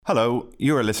Hello,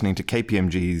 you are listening to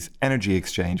KPMG's Energy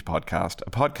Exchange podcast,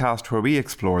 a podcast where we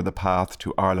explore the path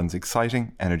to Ireland's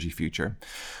exciting energy future.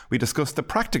 We discuss the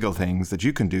practical things that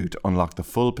you can do to unlock the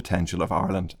full potential of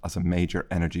Ireland as a major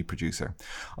energy producer.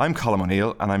 I'm Colm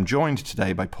O'Neill, and I'm joined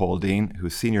today by Paul Deane, who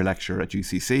is Senior Lecturer at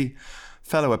UCC,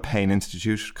 Fellow at Payne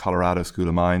Institute, Colorado School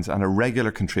of Mines, and a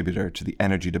regular contributor to the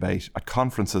energy debate at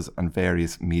conferences and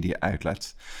various media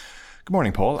outlets. Good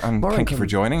morning, Paul, and thank you for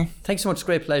joining. Thanks so much. It's a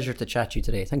great pleasure to chat to you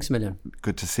today. Thanks a million.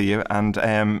 Good to see you.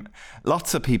 And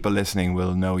lots of people listening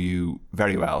will know you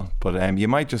very well, but you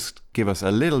might just give us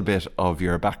a little bit of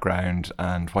your background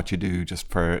and what you do, just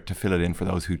to fill it in for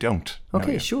those who don't.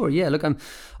 Okay, sure. Yeah, look,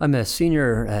 I'm a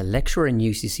senior lecturer in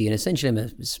UCC, and essentially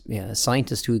I'm a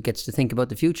scientist who gets to think about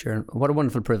the future. And what a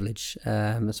wonderful privilege.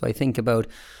 So I think about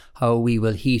how we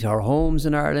will heat our homes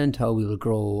in Ireland, how we will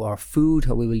grow our food,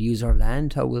 how we will use our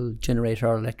land, how we'll generate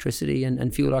our electricity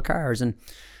and fuel our cars. And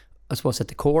I suppose at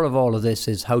the core of all of this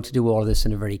is how to do all of this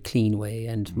in a very clean way.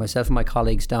 And myself and my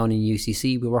colleagues down in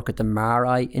UCC, we work at the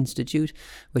MARI Institute,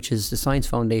 which is the Science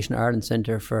Foundation Ireland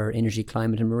Centre for Energy,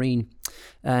 Climate and Marine.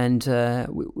 And I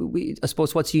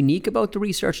suppose what's unique about the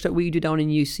research that we do down in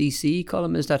UCC,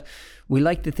 Colm, is that we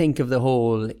like to think of the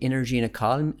whole energy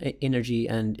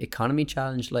and economy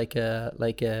challenge like a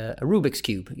Rubik's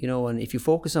Cube, you know. And if you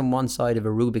focus on one side of a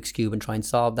Rubik's Cube and try and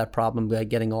solve that problem by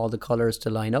getting all the colours to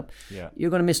line up, you're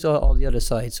going to miss all the other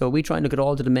sides. So we try and look at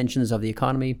all the dimensions of the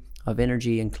economy, of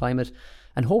energy and climate,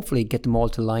 and hopefully get them all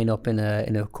to line up in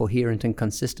a coherent and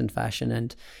consistent fashion,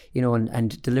 and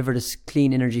and deliver this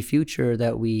clean energy future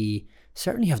that we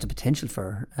certainly have the potential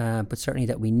for, but certainly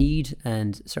that we need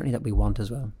and certainly that we want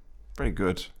as well. Very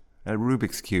good. A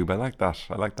Rubik's Cube. I like that.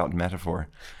 I like that metaphor.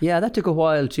 Yeah, that took a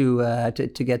while to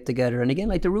get together. And again,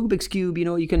 like the Rubik's Cube,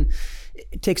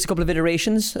 it takes a couple of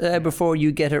iterations before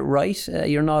you get it right.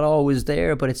 You're not always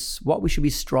there, but it's what we should be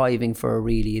striving for,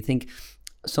 really. I think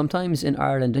sometimes in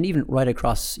Ireland and even right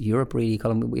across Europe, really,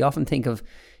 Colm, we often think of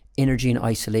energy in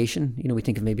isolation. We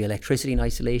think of maybe electricity in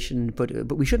isolation,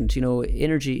 but we shouldn't.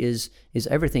 Energy is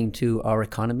everything to our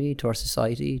economy, to our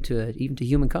society, even to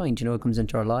humankind. It comes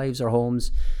into our lives, our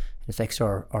homes. It affects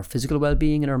our physical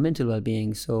well-being and our mental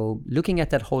well-being. So looking at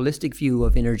that holistic view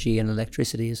of energy and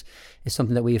electricity is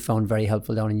something that we have found very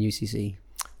helpful down in UCC.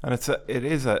 And it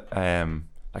is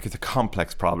a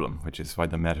complex problem, which is why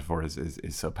the metaphor is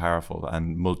so powerful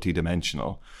and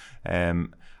multidimensional.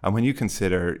 And when you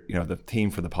consider, the theme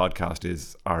for the podcast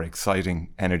is our exciting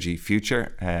energy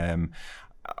future,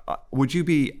 would you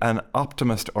be an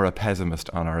optimist or a pessimist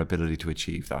on our ability to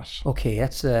achieve that? Okay,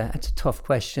 that's a tough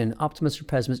question. Optimist or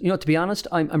pessimist? To be honest,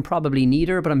 I'm probably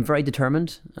neither, but I'm very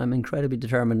determined. I'm incredibly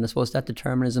determined. And I suppose that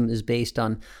determinism is based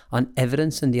on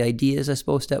evidence and the ideas, I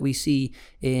suppose, that we see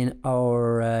in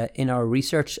our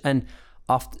research. And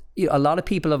a lot of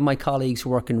people of my colleagues who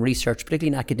work in research,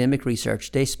 particularly in academic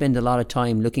research, they spend a lot of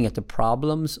time looking at the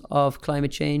problems of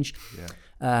climate change. Yeah.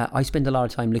 I spend a lot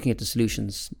of time looking at the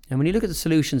solutions. And when you look at the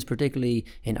solutions, particularly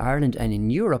in Ireland and in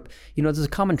Europe, there's a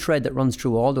common thread that runs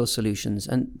through all those solutions.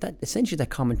 And that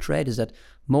common thread is that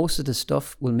most of the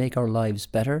stuff will make our lives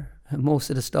better. Most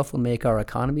of the stuff will make our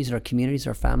economies, our communities,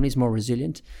 our families more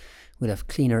resilient. We'll have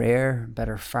cleaner air,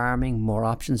 better farming, more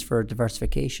options for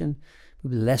diversification.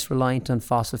 We'll be less reliant on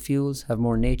fossil fuels, have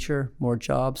more nature, more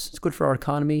jobs. It's good for our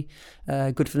economy,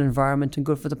 good for the environment, and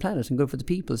good for the planet, and good for the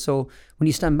people. So when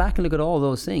you stand back and look at all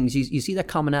those things, you see that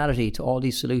commonality to all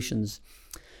these solutions.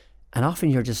 And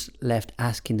often you're just left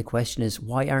asking the question is,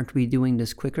 why aren't we doing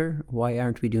this quicker? Why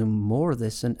aren't we doing more of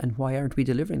this? And why aren't we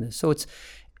delivering this? So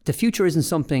the future isn't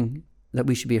something that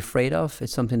we should be afraid of.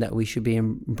 It's something that we should be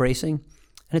embracing.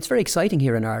 And it's very exciting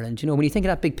here in Ireland. When you think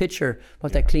of that big picture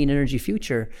about that clean energy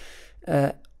future,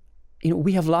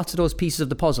 we have lots of those pieces of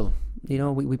the puzzle.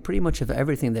 We pretty much have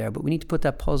everything there, but we need to put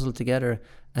that puzzle together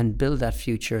and build that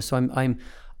future. So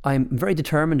I'm very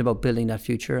determined about building that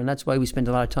future, and that's why we spend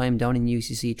a lot of time down in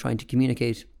UCC trying to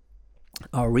communicate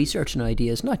our research and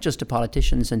ideas, not just to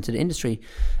politicians and to the industry,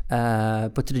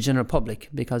 but to the general public,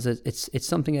 because it's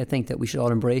something I think that we should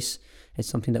all embrace. It's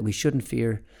something that we shouldn't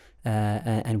fear,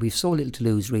 and we've so little to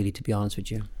lose, really, to be honest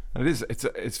with you. And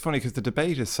it's funny because the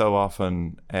debate is so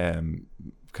often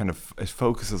it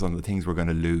focuses on the things we're going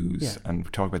to lose, and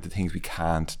talk about the things we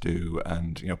can't do.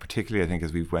 And particularly I think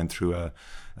as we've went through a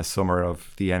summer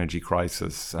of the energy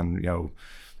crisis, and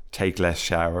take less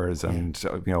showers, and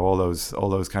all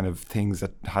those kind of things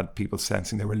that had people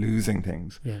sensing they were losing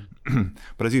things.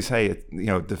 But as you say,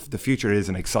 the future is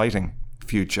an exciting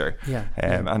future.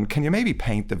 And can you maybe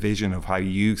paint the vision of how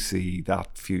you see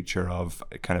that future of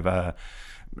kind of a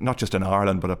not just in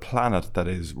Ireland, but a planet that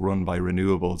is run by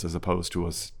renewables as opposed to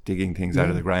us digging things out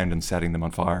of the ground and setting them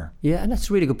on fire. Yeah, and that's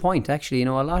a really good point, actually.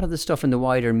 A lot of the stuff in the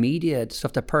wider media, the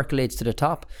stuff that percolates to the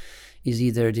top, is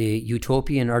either the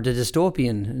utopian or the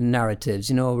dystopian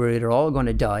narratives, we're either all going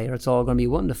to die or it's all going to be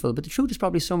wonderful. But the truth is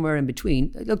probably somewhere in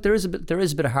between. Look, there is a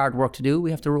bit of hard work to do. We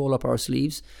have to roll up our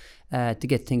sleeves to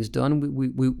get things done.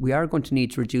 We are going to need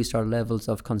to reduce our levels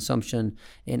of consumption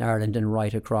in Ireland and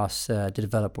right across the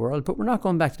developed world. But we're not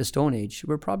going back to the Stone Age.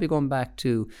 We're probably going back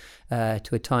to a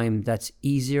time that's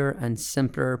easier and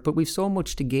simpler. But we've so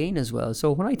much to gain as well.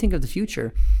 So when I think of the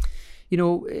future,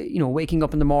 waking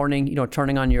up in the morning,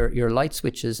 turning on your light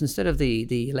switches, instead of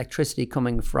the electricity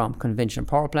coming from conventional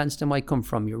power plants, they might come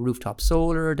from your rooftop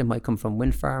solar, they might come from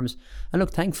wind farms. And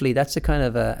look, thankfully, that's a kind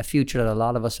of a future that a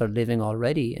lot of us are living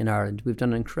already in Ireland. We've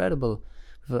an incredible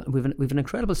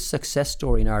success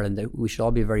story in Ireland that we should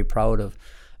all be very proud of,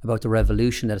 about the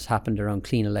revolution that has happened around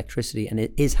clean electricity, and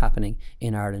it is happening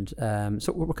in Ireland.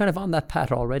 So we're kind of on that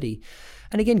path already.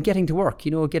 And again, getting to work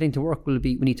we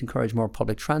need to encourage more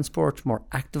public transport, more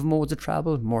active modes of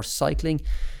travel, more cycling.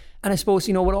 And I suppose,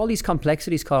 with all these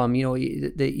complexities, Colm,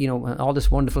 all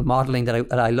this wonderful modelling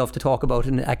that I love to talk about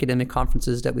in academic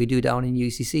conferences that we do down in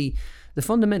UCC, the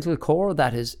fundamental core of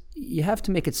that is you have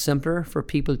to make it simpler for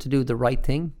people to do the right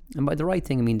thing. And by the right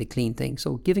thing, I mean the clean thing.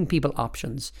 So giving people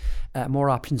options, more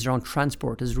options around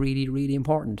transport is really, really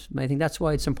important. And I think that's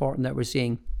why it's important that we're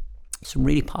seeing some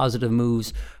really positive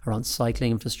moves around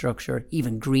cycling infrastructure,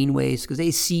 even greenways, because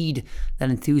they seed that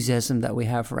enthusiasm that we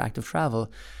have for active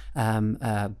travel.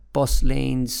 Bus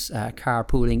lanes,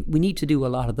 carpooling. We need to do a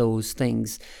lot of those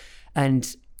things.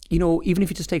 And, even if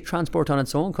you just take transport on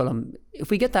its own, Colm, if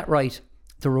we get that right,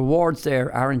 the rewards there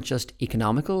aren't just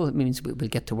economical. It means we'll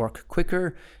get to work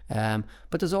quicker,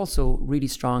 but there's also really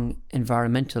strong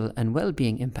environmental and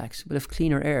well-being impacts. We'll have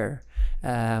cleaner air,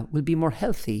 we'll be more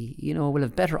healthy, we'll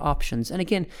have better options. And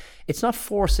again, it's not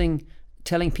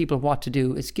telling people what to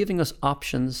do. It's giving us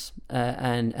options,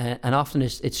 and often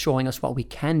it's showing us what we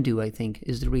can do, I think,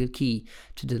 is the real key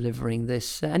to delivering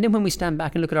this. And then when we stand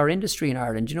back and look at our industry in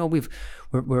Ireland,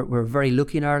 we're very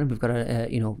lucky in Ireland. We've got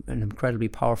an incredibly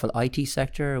powerful IT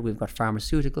sector. We've got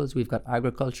pharmaceuticals. We've got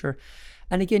agriculture.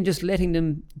 And again, just letting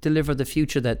them deliver the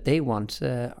future that they want.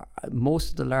 Most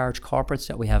of the large corporates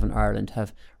that we have in Ireland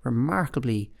have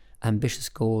remarkably ambitious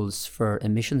goals for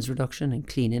emissions reduction and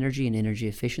clean energy and energy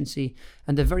efficiency,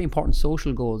 and they're very important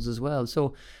social goals as well.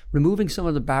 So removing some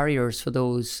of the barriers for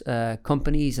those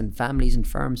companies and families and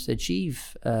firms to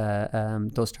achieve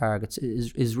those targets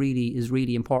is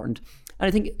really important. And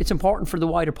I think it's important for the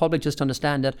wider public just to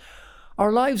understand that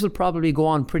our lives will probably go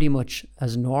on pretty much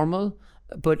as normal,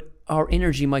 but our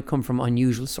energy might come from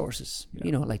unusual sources,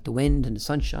 like the wind and the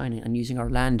sunshine, and using our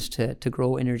land to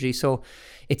grow energy. So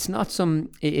it's not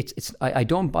I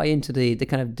don't buy into the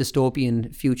kind of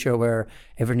dystopian future where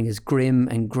everything is grim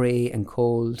and grey and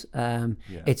cold.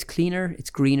 It's cleaner, it's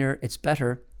greener, it's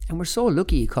better. And we're so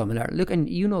lucky, Colm, in Ireland. Look, and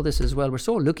you know this as well, we're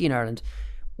so lucky in Ireland.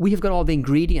 We have got all the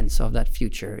ingredients of that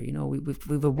future.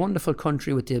 We've a wonderful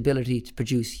country with the ability to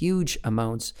produce huge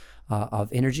amounts of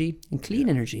energy and clean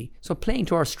energy. So playing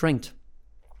to our strength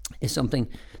is something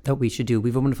that we should do. We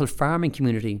have a wonderful farming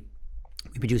community.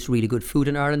 We produce really good food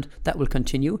in Ireland. That will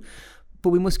continue. But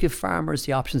we must give farmers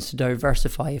the options to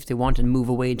diversify if they want and move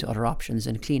away to other options.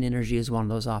 And clean energy is one of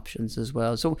those options as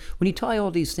well. So when you tie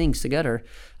all these things together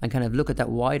and kind of look at that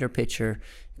wider picture,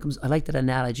 I like that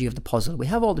analogy of the puzzle. We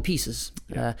have all the pieces.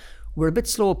 We're a bit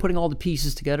slow at putting all the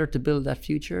pieces together to build that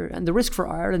future. And the risk for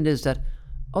Ireland is that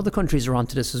other countries are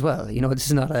onto this as well. This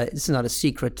is not a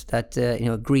secret that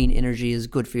green energy is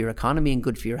good for your economy and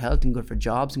good for your health and good for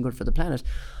jobs and good for the planet.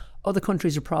 Other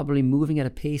countries are probably moving at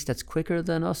a pace that's quicker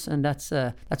than us, and that's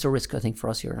a risk, I think, for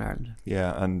us here in Ireland.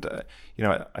 Yeah, and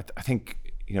I think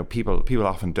people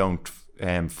often don't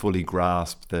fully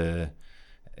grasp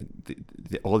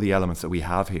all the elements that we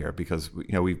have here, because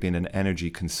we've been an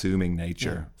energy consuming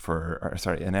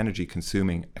an energy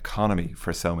consuming economy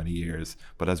for so many years.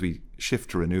 But as we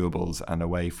shift to renewables and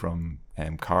away from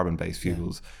carbon based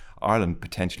fuels, Ireland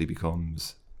potentially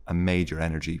becomes a major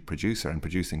energy producer and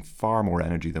producing far more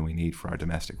energy than we need for our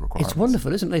domestic requirements. It's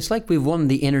wonderful, isn't it? It's like we've won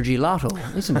the energy lotto,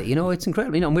 isn't it? It's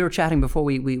incredible. And we were chatting before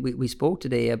we spoke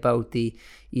today about the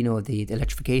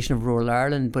electrification of rural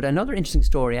Ireland. But another interesting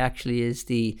story actually is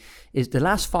the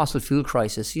last fossil fuel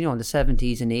crisis. In the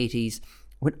 70s and 80s,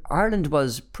 when Ireland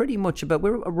was pretty much about,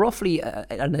 we were roughly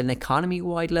at an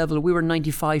economy-wide level, we were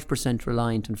 95%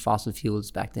 reliant on fossil fuels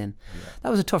back then. Yeah. That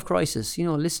was a tough crisis.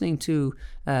 Listening to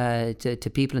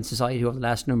people in society over the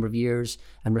last number of years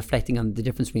and reflecting on the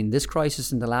difference between this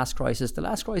crisis and the last crisis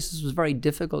was very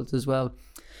difficult as well.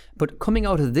 But coming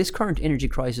out of this current energy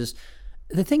crisis,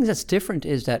 the thing that's different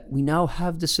is that we now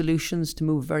have the solutions to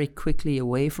move very quickly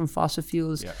away from fossil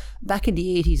fuels. Yeah. Back in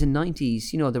the 80s and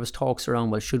 90s, there was talks around,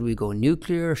 well, should we go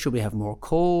nuclear? Should we have more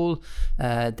coal?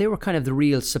 They were kind of the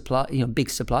real supply, big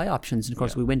supply options. And of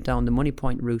course, we went down the money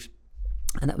point route,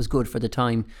 and that was good for the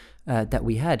time that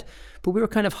we had. But we were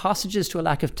kind of hostages to a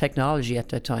lack of technology at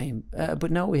that time.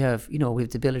 But now we have the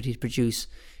ability to produce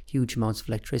huge amounts of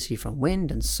electricity from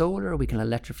wind and solar. We can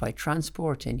electrify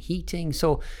transport and heating.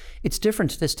 So it's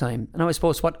different this time. And I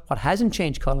suppose what hasn't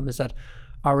changed, Colm, is that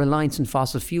our reliance on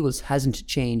fossil fuels hasn't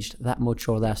changed that much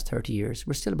over the last 30 years.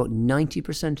 We're still about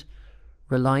 90%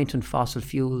 reliant on fossil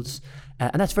fuels.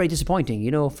 And that's very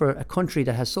disappointing, for a country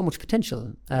that has so much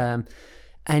potential. And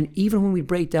even when we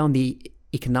break down the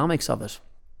economics of it,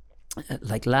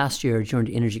 like last year during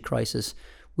the energy crisis,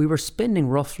 we were spending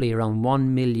roughly around €1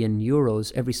 million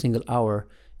every single hour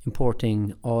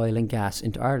importing oil and gas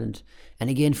into Ireland. And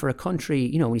again, for a country,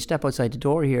 when you step outside the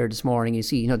door here this morning, you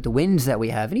see, the winds that we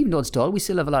have, and even though it's dull, we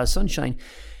still have a lot of sunshine.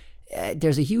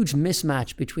 There's a huge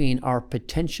mismatch between our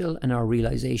potential and our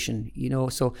realization,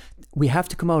 so we have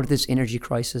to come out of this energy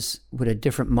crisis with a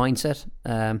different mindset.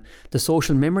 The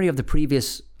social memory of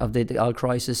the oil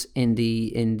crisis in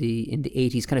the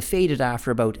 80s kind of faded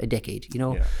after about a decade,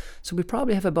 Yeah. So we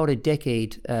probably have about a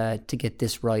decade to get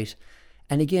this right.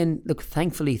 And again, look,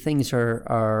 thankfully things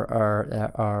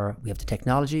are we have the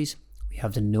technologies, we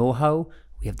have the know-how,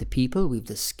 we have the people, we have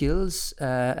the skills, we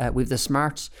have the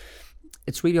smarts.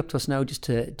 It's really up to us now just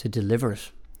to deliver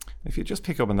it. If you just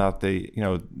pick up on that,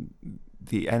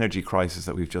 the energy crisis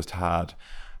that we've just had,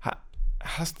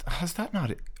 has that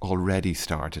not already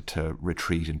started to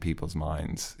retreat in people's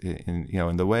minds?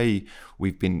 In the way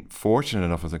we've been fortunate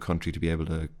enough as a country to be able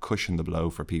to cushion the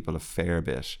blow for people a fair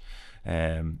bit,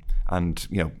 and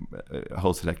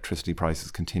wholesale electricity prices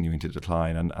continuing to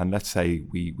decline, and let's say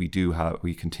we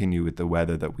continue with the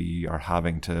weather that we are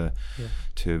having to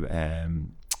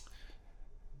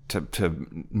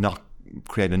not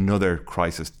create another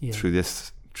crisis through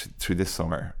this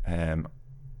summer.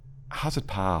 Has it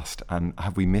passed, and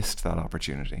have we missed that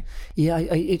opportunity? Yeah,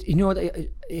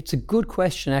 it's a good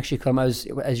question actually,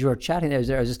 Colm. As you were chatting, I was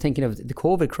just thinking of the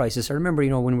COVID crisis. I remember,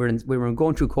 when we were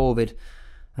going through COVID,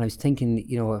 and I was thinking,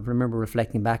 I remember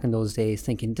reflecting back on those days,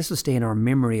 thinking this will stay in our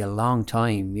memory a long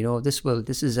time.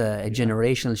 This is a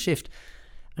generational shift.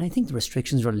 And I think the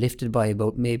restrictions were lifted by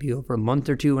about maybe over a month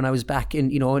or two when I was back in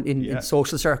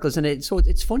social circles. And so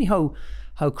it's funny how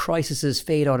crises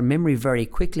fade out of memory very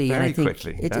quickly. Very and I think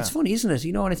quickly. It's funny, isn't it?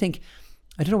 And I think,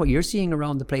 I don't know what you're seeing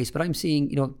around the place, but I'm seeing,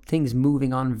 things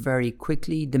moving on very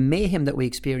quickly. The mayhem that we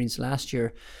experienced last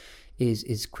year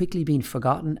is quickly being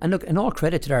forgotten. And look, and all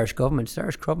credit to the Irish government. The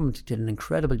Irish government did an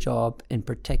incredible job in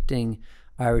protecting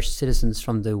Irish citizens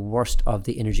from the worst of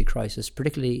the energy crisis,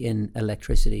 particularly in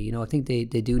electricity. I think they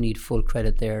do need full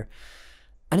credit there.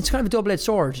 And it's kind of a double-edged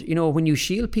sword. When you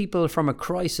shield people from a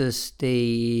crisis,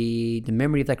 the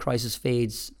memory of that crisis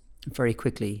fades very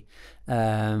quickly.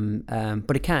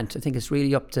 But it can't. I think it's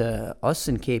really up to us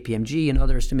and KPMG and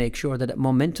others to make sure that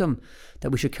momentum that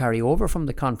we should carry over from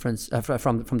the conference,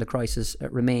 from the crisis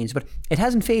remains. But it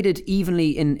hasn't faded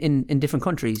evenly in different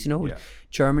countries.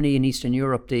 Germany and Eastern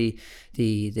Europe, the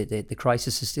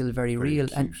crisis is still very real.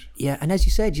 Acute. And as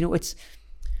you said,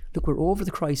 look, we're over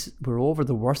the crisis. We're over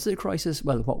the worst of the crisis.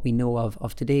 Well, what we know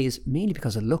of today is mainly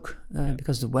because of luck,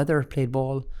 because the weather played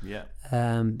ball,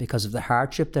 because of the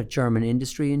hardship that German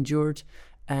industry endured.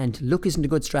 And luck isn't a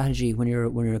good strategy when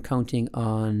you're counting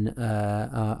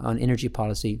on energy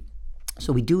policy.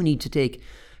 So we do need to take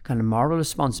kind of moral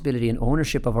responsibility and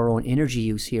ownership of our own energy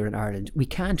use here in Ireland. We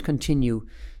can't continue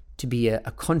to be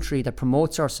a country that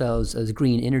promotes ourselves as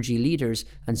green energy leaders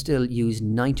and still use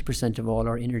 90% of all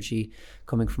our energy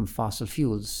coming from fossil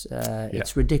fuels.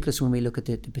 It's ridiculous when we look at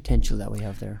the potential that we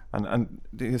have there. And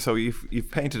so you've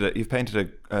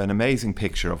painted an amazing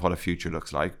picture of what a future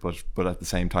looks like, but at the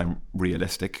same time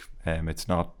realistic. It's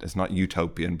not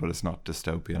utopian, but it's not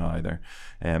dystopian either.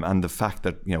 And the fact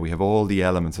that we have all the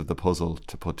elements of the puzzle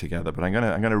to put together. But I'm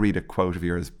gonna read a quote of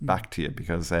yours back to you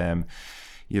because.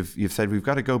 You've said we've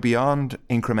got to go beyond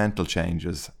incremental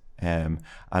changes and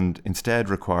instead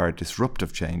require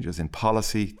disruptive changes in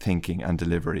policy, thinking and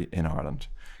delivery in Ireland.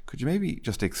 Could you maybe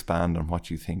just expand on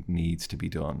what you think needs to be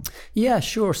done? Yeah,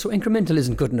 sure. So incremental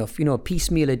isn't good enough.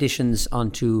 Piecemeal additions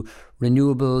onto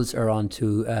renewables or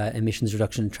onto emissions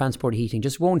reduction, transport heating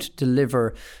just won't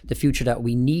deliver the future that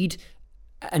we need.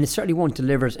 And it certainly won't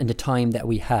deliver it in the time that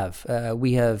we have.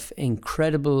 We have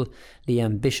incredibly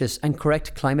ambitious and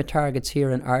correct climate targets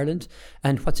here in Ireland.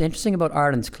 And what's interesting about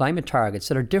Ireland's climate targets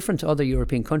that are different to other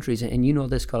European countries, and you know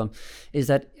this, Colm, is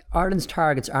that Ireland's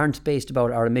targets aren't based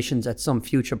about our emissions at some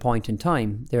future point in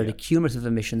time. They're the cumulative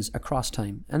emissions across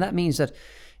time. And that means that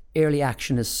early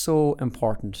action is so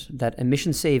important, that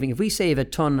emission saving, if we save a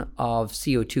tonne of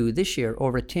CO2 this year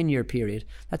over a 10-year period,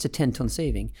 that's a 10-tonne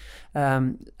saving.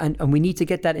 And we need to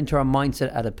get that into our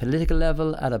mindset at a political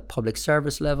level, at a public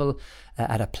service level,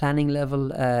 at a planning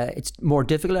level. It's more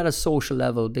difficult at a social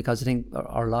level because I think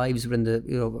our lives within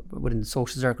the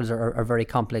social circles are very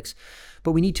complex.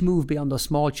 But we need to move beyond those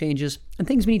small changes. And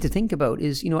things we need to think about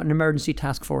is, an emergency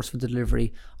task force for the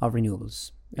delivery of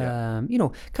renewables. Yeah.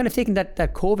 Kind of taking that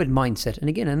COVID mindset. And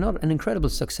again, an incredible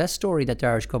success story that the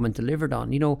Irish government delivered on.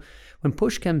 When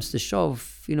push comes to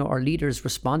shove, our leaders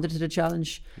responded to the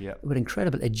challenge with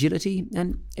incredible agility.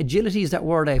 And agility is that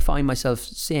word I find myself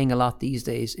saying a lot these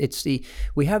days.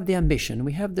 We have the ambition,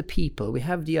 we have the people, we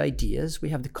have the ideas, we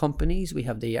have the companies, we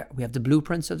have the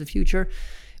blueprints of the future.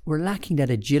 We're lacking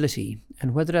that agility,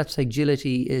 and whether that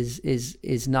agility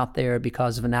is not there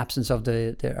because of an absence of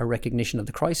a recognition of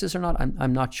the crisis or not,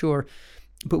 I'm not sure.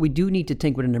 But we do need to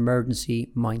think with an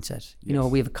emergency mindset.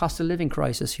 We have a cost of living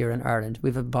crisis here in Ireland. We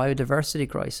have a biodiversity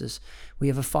crisis. We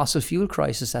have a fossil fuel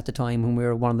crisis at the time when we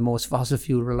were one of the most fossil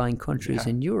fuel reliant countries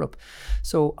in Europe.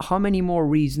 So how many more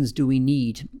reasons do we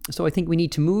need? So I think we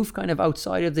need to move kind of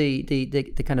outside of the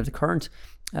kind of the current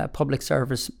public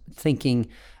service thinking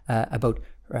about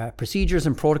procedures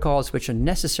and protocols which are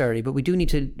necessary, but we do need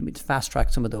to fast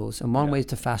track some of those. And one way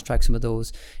to fast track some of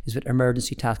those is with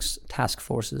emergency task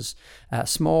forces,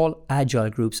 small, agile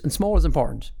groups. And small is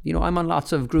important. I'm on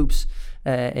lots of groups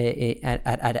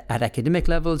at academic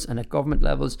levels and at government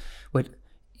levels with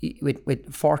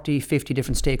 40, 50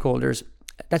 different stakeholders.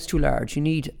 That's too large. You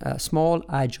need small,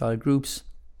 agile groups,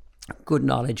 good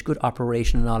knowledge, good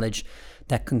operational knowledge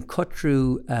that can cut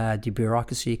through the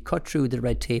bureaucracy, cut through the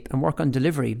red tape and work on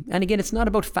delivery. And again, it's not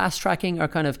about fast tracking or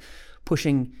kind of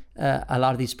pushing a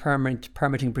lot of these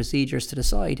permitting procedures to the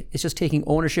side. It's just taking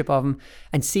ownership of them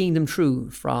and seeing them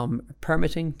through from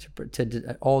permitting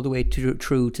to all the way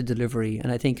through to delivery. And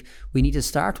I think we need to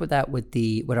start with that with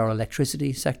our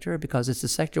electricity sector, because it's the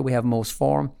sector we have most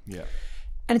form. Yeah.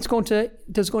 And there's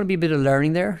going to be a bit of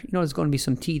learning there. There's going to be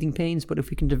some teething pains, but if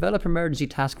we can develop emergency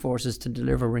task forces to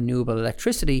deliver renewable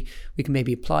electricity, we can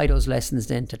maybe apply those lessons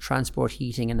then to transport,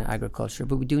 heating and agriculture.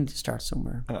 But we do need to start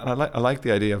somewhere. I like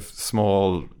the idea of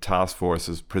small task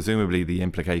forces. Presumably the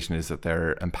implication is that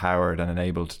they're empowered and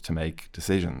enabled to make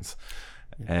decisions.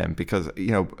 Because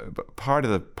part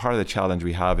of the challenge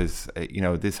we have is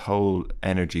this whole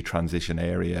energy transition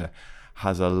area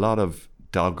has a lot of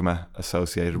dogma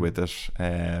associated with it.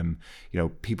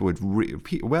 People with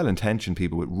well-intentioned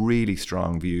people with really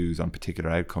strong views on particular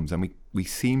outcomes, and we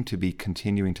seem to be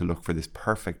continuing to look for this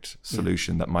perfect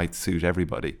solution that might suit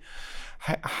everybody.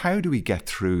 How do we get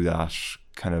through that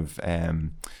kind of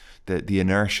the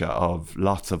inertia of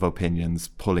lots of opinions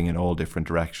pulling in all different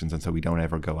directions, and so we don't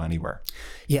ever go anywhere?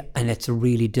 Yeah, and it's a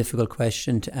really difficult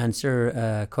question to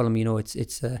answer, Colm.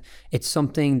 It's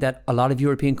something that a lot of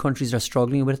European countries are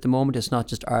struggling with at the moment. It's not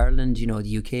just Ireland.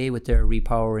 The UK with their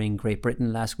repowering, Great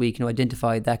Britain last week,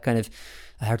 identified that kind of.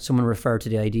 I heard someone refer to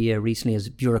the idea recently as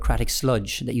bureaucratic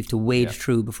sludge that you have to wade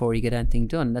through before you get anything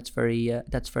done. That's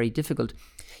very difficult.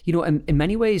 In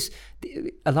many ways,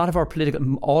 a lot of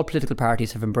all political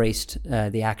parties have embraced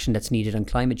the action that's needed on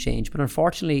climate change. But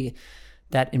unfortunately,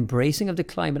 that embracing of the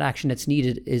climate action that's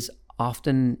needed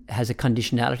often has a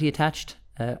conditionality attached,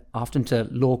 often to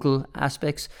local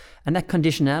aspects. And that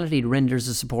conditionality renders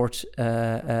the support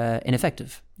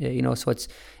ineffective. So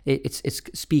it's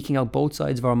speaking out both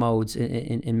sides of our mouths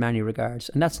in many regards,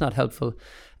 and that's not helpful.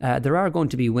 There are going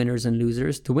to be winners and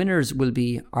losers. The winners will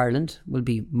be Ireland, will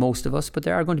be most of us, but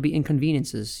there are going to be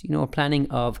inconveniences. Planning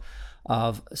of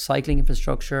cycling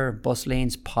infrastructure, bus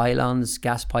lanes, pylons,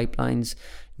 gas pipelines.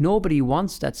 Nobody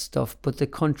wants that stuff, but the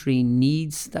country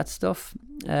needs that stuff.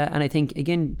 And I think,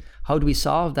 again, how do we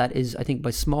solve that is, I think,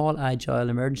 by small, agile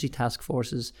emergency task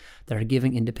forces that are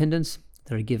giving independence,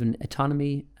 that are given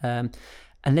autonomy,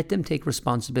 and let them take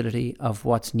responsibility of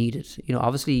what's needed.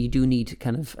 Obviously you do need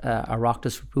kind of a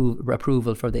Oireachtas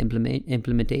approval for the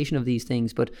implementation of these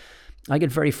things, but I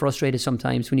get very frustrated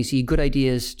sometimes when you see good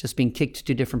ideas just being kicked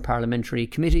to different parliamentary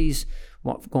committees,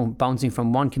 bouncing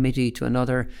from one committee to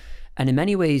another. And in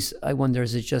many ways, I wonder,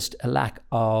 is it just a lack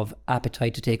of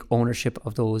appetite to take ownership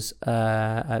of those,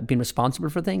 being responsible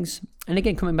for things? And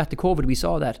again, coming back to COVID, we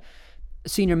saw that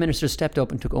senior ministers stepped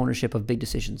up and took ownership of big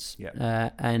decisions.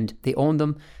 And they own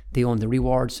them, they own the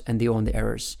rewards, and they own the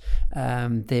errors.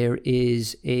 There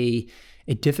is a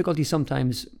difficulty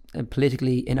sometimes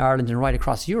politically in Ireland and right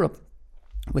across Europe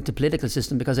with the political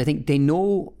system, because I think they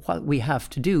know what we have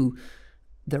to do.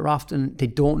 They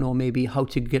don't know maybe how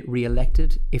to get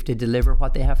re-elected if they deliver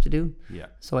what they have to do.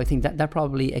 So I think that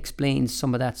probably explains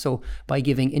some of that. So by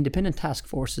giving independent task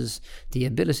forces the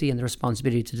ability and the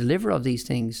responsibility to deliver of these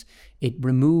things, it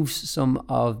removes some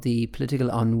of the political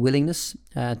unwillingness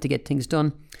to get things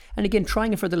done. And again,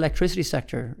 trying it for the electricity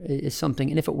sector is something,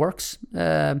 and if it works,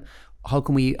 how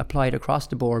can we apply it across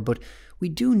the board? But we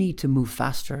do need to move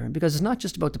faster, because it's not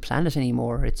just about the planet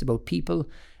anymore, it's about people.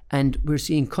 And we're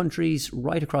seeing countries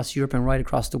right across Europe and right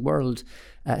across the world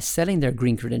selling their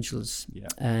green credentials.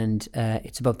 And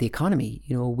it's about the economy.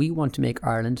 We want to make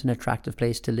Ireland an attractive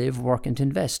place to live, work, and to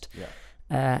invest.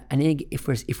 And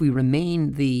if we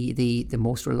remain the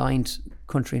most reliant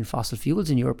country in fossil fuels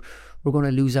in Europe, we're going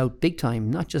to lose out big time,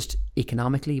 not just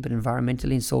economically, but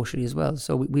environmentally and socially as well.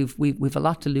 So we've a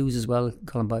lot to lose as well,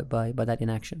 Colm, by that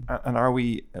inaction. And are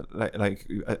we, like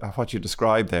what you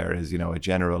described there is, a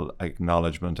general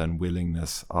acknowledgement and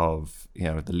willingness of,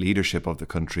 the leadership of the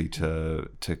country to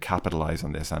capitalise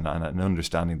on this and an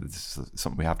understanding that this is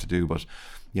something we have to do, but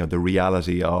the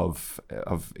reality of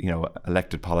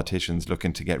elected politicians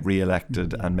looking to get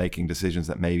re-elected and making decisions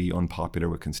that may be unpopular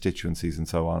with constituencies and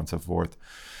so on and so forth.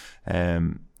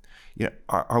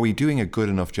 Are we doing a good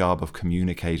enough job of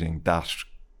communicating that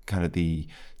kind of the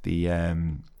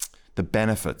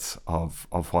benefits of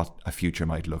what a future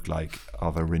might look like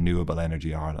of a renewable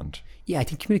energy Ireland? Yeah, I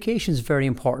think communication is very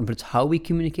important, but it's how we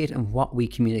communicate and what we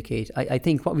communicate. I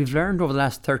think what we've learned over the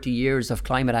last 30 years of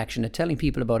climate action, telling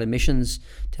people about emissions,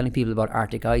 telling people about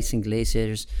Arctic ice and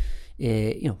glaciers,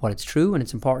 what it's true and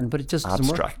it's important, but it just doesn't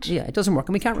abstract. Work. Yeah, it doesn't work,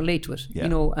 and we can't relate to it.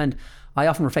 And I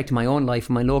often reflect in my own life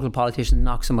when my local politician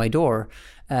knocks on my door.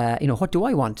 What do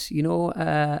I want?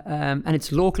 And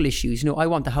it's local issues. I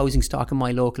want the housing stock in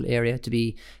my local area to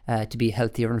be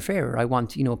healthier and fairer. I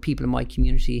want people in my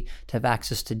community to have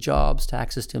access to jobs, to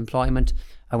access to employment.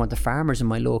 I want the farmers in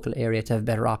my local area to have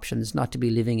better options, not to be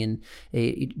living in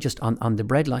just on the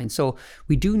breadline. So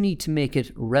we do need to make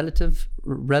it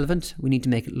relevant. We need to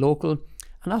make it local,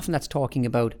 and often that's talking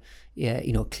about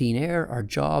clean air, our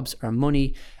jobs, our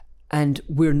money. And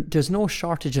there's no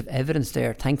shortage of evidence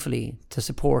there, thankfully, to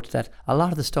support that a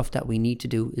lot of the stuff that we need to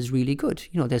do is really good.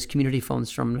 There's community funds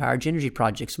from large energy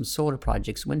projects, from solar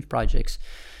projects, wind projects.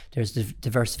 There's the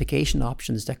diversification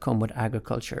options that come with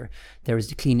agriculture. There is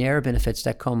the clean air benefits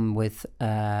that come with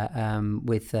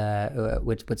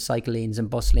cycle lanes and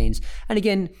bus lanes. And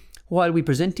again, while we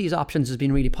present these options as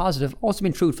being really positive, also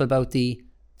been truthful about the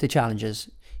challenges.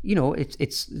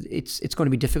 It's going to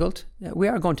be difficult. We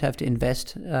are going to have to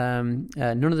invest.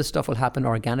 None of this stuff will happen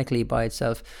organically by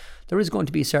itself. There is going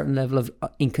to be a certain level of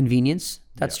inconvenience.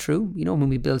 That's true. When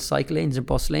we build cycle lanes and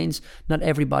bus lanes, not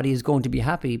everybody is going to be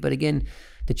happy. But again,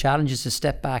 the challenge is to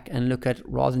step back and look at,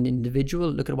 rather than individual,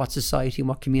 look at what society and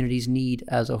what communities need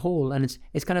as a whole. And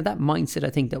it's kind of that mindset, I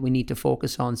think, that we need to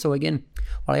focus on. So again,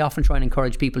 what I often try and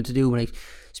encourage people to do when I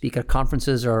speak at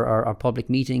conferences or public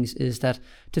meetings is that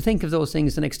to think of those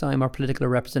things the next time our political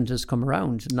representatives come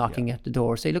around knocking at the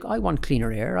door. Say, look, I want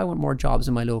cleaner air. I want more jobs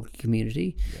in my local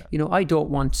community. I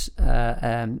don't want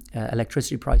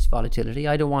electricity price volatility.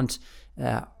 I don't want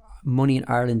money in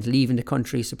Ireland leaving the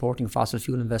country supporting fossil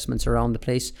fuel investments around the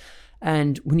place.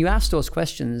 And when you ask those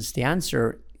questions, the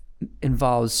answer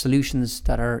involves solutions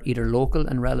that are either local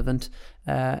and relevant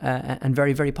and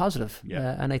very, very positive.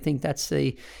 And I think that's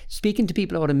speaking to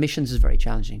people about emissions is very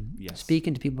challenging.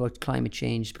 Speaking to people about climate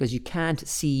change, because you can't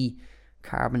see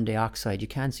carbon dioxide, you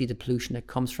can't see the pollution that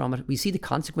comes from it. We see the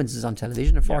consequences on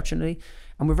television, unfortunately,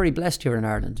 and we're very blessed here in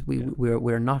Ireland.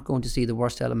 We're not going to see the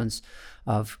worst elements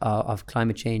of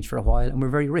climate change for a while, and we're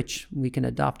very rich. We can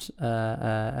adapt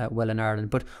well in Ireland.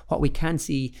 But what we can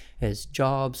see is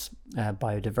jobs,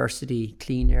 biodiversity,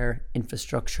 clean air,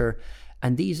 infrastructure,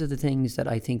 and these are the things that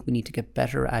I think we need to get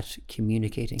better at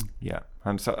communicating.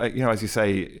 And so as you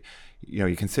say,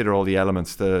 you consider all the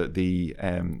elements, the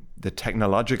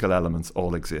technological elements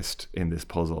all exist in this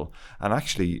puzzle. And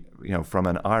actually, from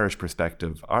an Irish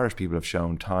perspective, Irish people have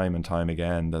shown time and time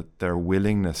again that their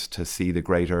willingness to see the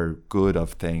greater good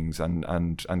of things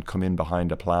and come in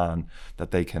behind a plan that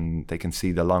they can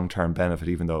see the long-term benefit,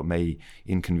 even though it may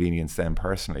inconvenience them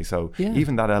personally. So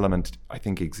even that element, I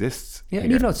think, exists.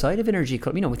 And even outside of energy,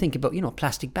 we think about,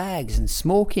 plastic bags and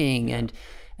smoking and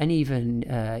and even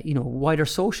wider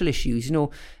social issues,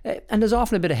 and there's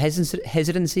often a bit of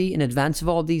hesitancy in advance of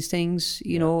all these things.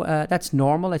 That's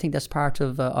normal. I think that's part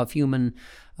of human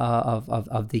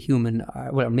of the human.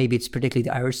 Well, maybe it's particularly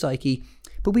the Irish psyche.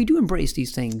 But we do embrace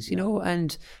these things,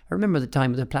 and I remember the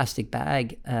time the plastic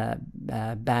bag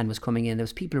ban was coming in. There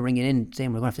was people ringing in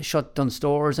saying we're going to have to shut down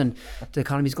stores and the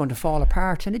economy's going to fall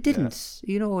apart. And it didn't,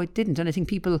 it didn't. And I think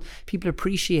people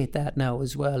appreciate that now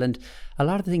as well. And a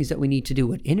lot of the things that we need to do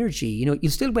with energy, you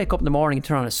still wake up in the morning and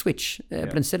turn on a switch,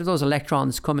 but instead of those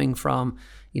electrons coming from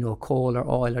coal or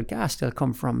oil or gas, they'll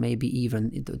come from maybe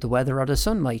even the weather or the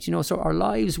sunlight, so our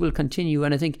lives will continue.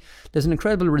 And I think there's an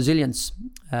incredible resilience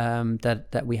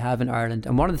that we have in Ireland.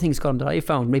 And one of the things, Colm, that I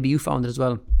found, maybe you found it as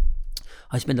well,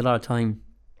 I spend a lot of time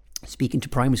speaking to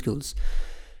primary schools,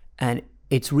 and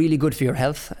it's really good for your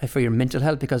health, for your mental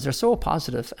health, because they're so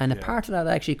positive. And a part of that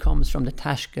actually comes from the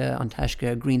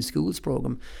Taishke Green Schools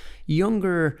program.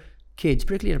 Younger kids,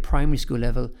 particularly at a primary school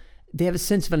level, they have a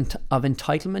sense of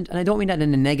entitlement, and I don't mean that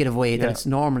in a negative way that it's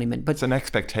normally meant, but it's an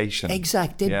expectation.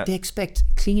 Exactly. They expect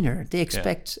cleaner. They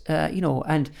expect,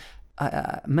 and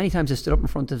many times I stood up in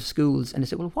front of schools and I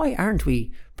said, well, why aren't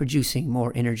we producing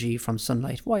more energy from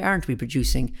sunlight? Why aren't we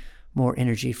producing more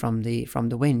energy from the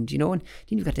wind, and then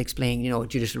you've got to explain,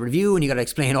 judicial review, and you got to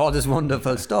explain all this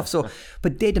wonderful stuff. So,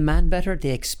 but they demand better,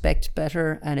 they expect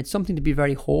better, and it's something to be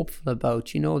very hopeful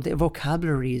about. Their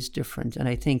vocabulary is different, and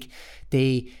I think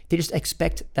they just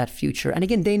expect that future. And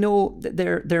again, they know that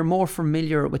they're more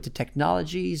familiar with the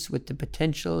technologies, with the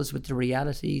potentials, with the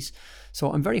realities.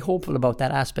 So I'm very hopeful about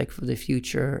that aspect for the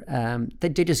future.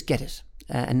 That they just get it,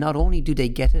 and not only do they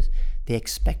get it, they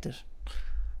expect it.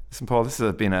 Listen, Paul, this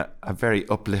has been a very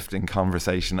uplifting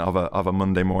conversation of a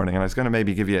Monday morning, and I was going to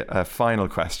maybe give you a final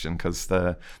question, because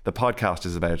the podcast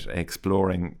is about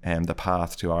exploring the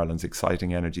path to Ireland's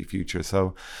exciting energy future.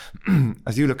 So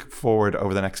as you look forward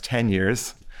over the next 10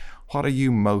 years, what are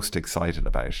you most excited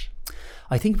about?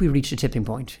 I think we reached a tipping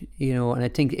point, and I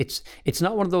think it's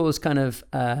not one of those kind of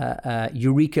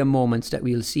eureka moments that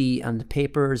we'll see on the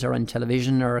papers or on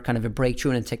television, or kind of a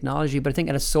breakthrough in technology. But I think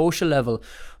at a social level,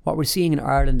 what we're seeing in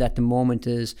Ireland at the moment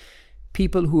is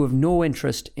people who have no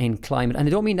interest in climate. And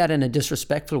I don't mean that in a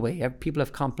disrespectful way. People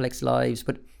have complex lives,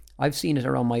 but I've seen it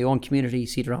around my own community,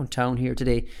 see it around town here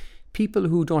today. People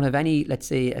who don't have any, let's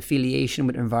say, affiliation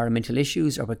with environmental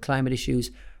issues or with climate issues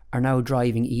are now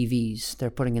driving EVs. They're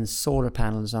putting in solar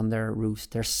panels on their roofs.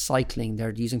 They're cycling.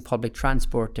 They're using public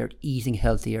transport. They're eating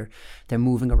healthier. They're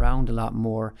moving around a lot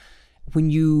more.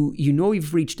 When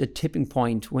you've reached a tipping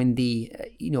point when the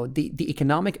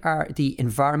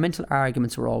environmental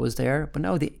arguments were always there, but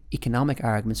now the economic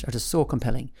arguments are just so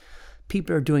compelling.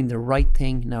 People are doing the right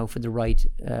thing now for the right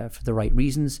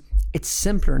reasons. It's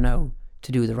simpler now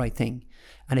to do the right thing.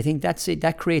 And I think that's it.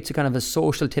 That creates a kind of a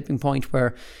social tipping point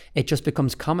where it just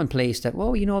becomes commonplace that,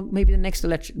 well, maybe the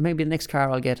next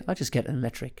car I'll just get an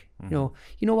electric. Mm-hmm.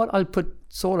 You know what? I'll put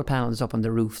solar panels up on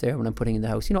the roof there when I'm putting in the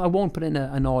house. I won't put in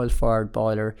an oil-fired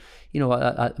boiler.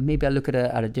 Maybe I'll look at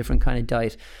a different kind of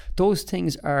diet. Those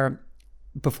things are,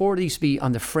 before they used to be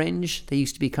on the fringe, they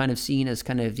used to be kind of seen as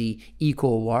kind of the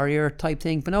eco-warrior type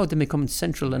thing, but now they're becoming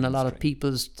central in a lot of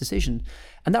people's decision.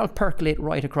 And that'll percolate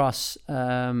right across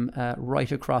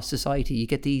society. You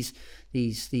get these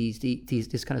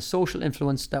this kind of social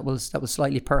influence that will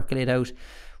slightly percolate out,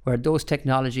 where those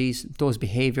technologies, those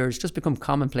behaviours just become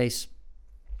commonplace.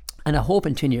 And I hope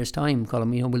in 10 years' time, Colm,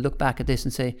 we'll look back at this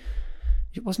and say,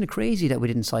 wasn't it crazy that we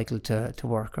didn't cycle to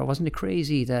work, or wasn't it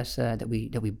crazy that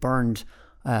we burned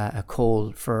a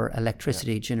coal for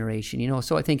electricity generation?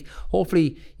 So I think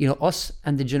hopefully us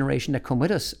and the generation that come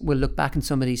with us will look back in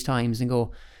some of these times and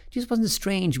go, just wasn't it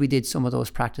strange we did some of those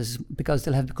practices, because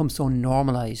they'll have become so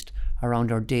normalized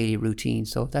around our daily routine.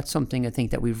 So that's something I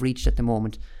think that we've reached at the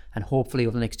moment, and hopefully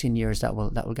over the next 10 years that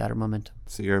will gather momentum.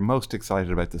 So you're most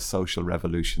excited about the social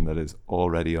revolution that is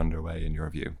already underway in your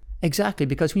view? Exactly,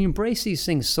 because when you embrace these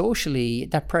things socially,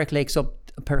 that percolates up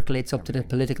to the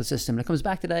political system. And it comes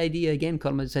back to the idea again,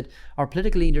 Colm, said our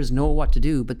political leaders know what to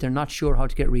do, but they're not sure how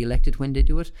to get re-elected when they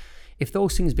do it. If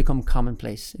those things become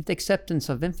commonplace, if the acceptance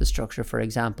of infrastructure, for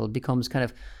example, becomes kind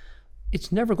of,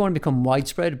 it's never going to become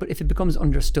widespread, but if it becomes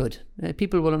understood,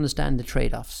 people will understand the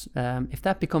trade-offs. If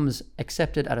that becomes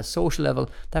accepted at a social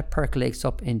level, that percolates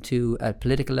up into a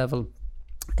political level,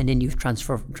 and then you've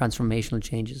transformational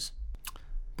changes.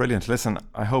 Brilliant. Listen,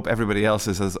 I hope everybody else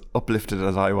is as uplifted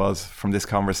as I was from this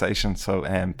conversation. So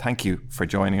thank you for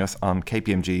joining us on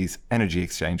KPMG's Energy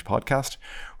Exchange podcast,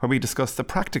 where we discuss the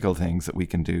practical things that we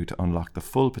can do to unlock the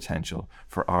full potential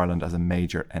for Ireland as a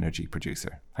major energy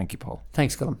producer. Thank you, Paul.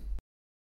 Thanks, Colm.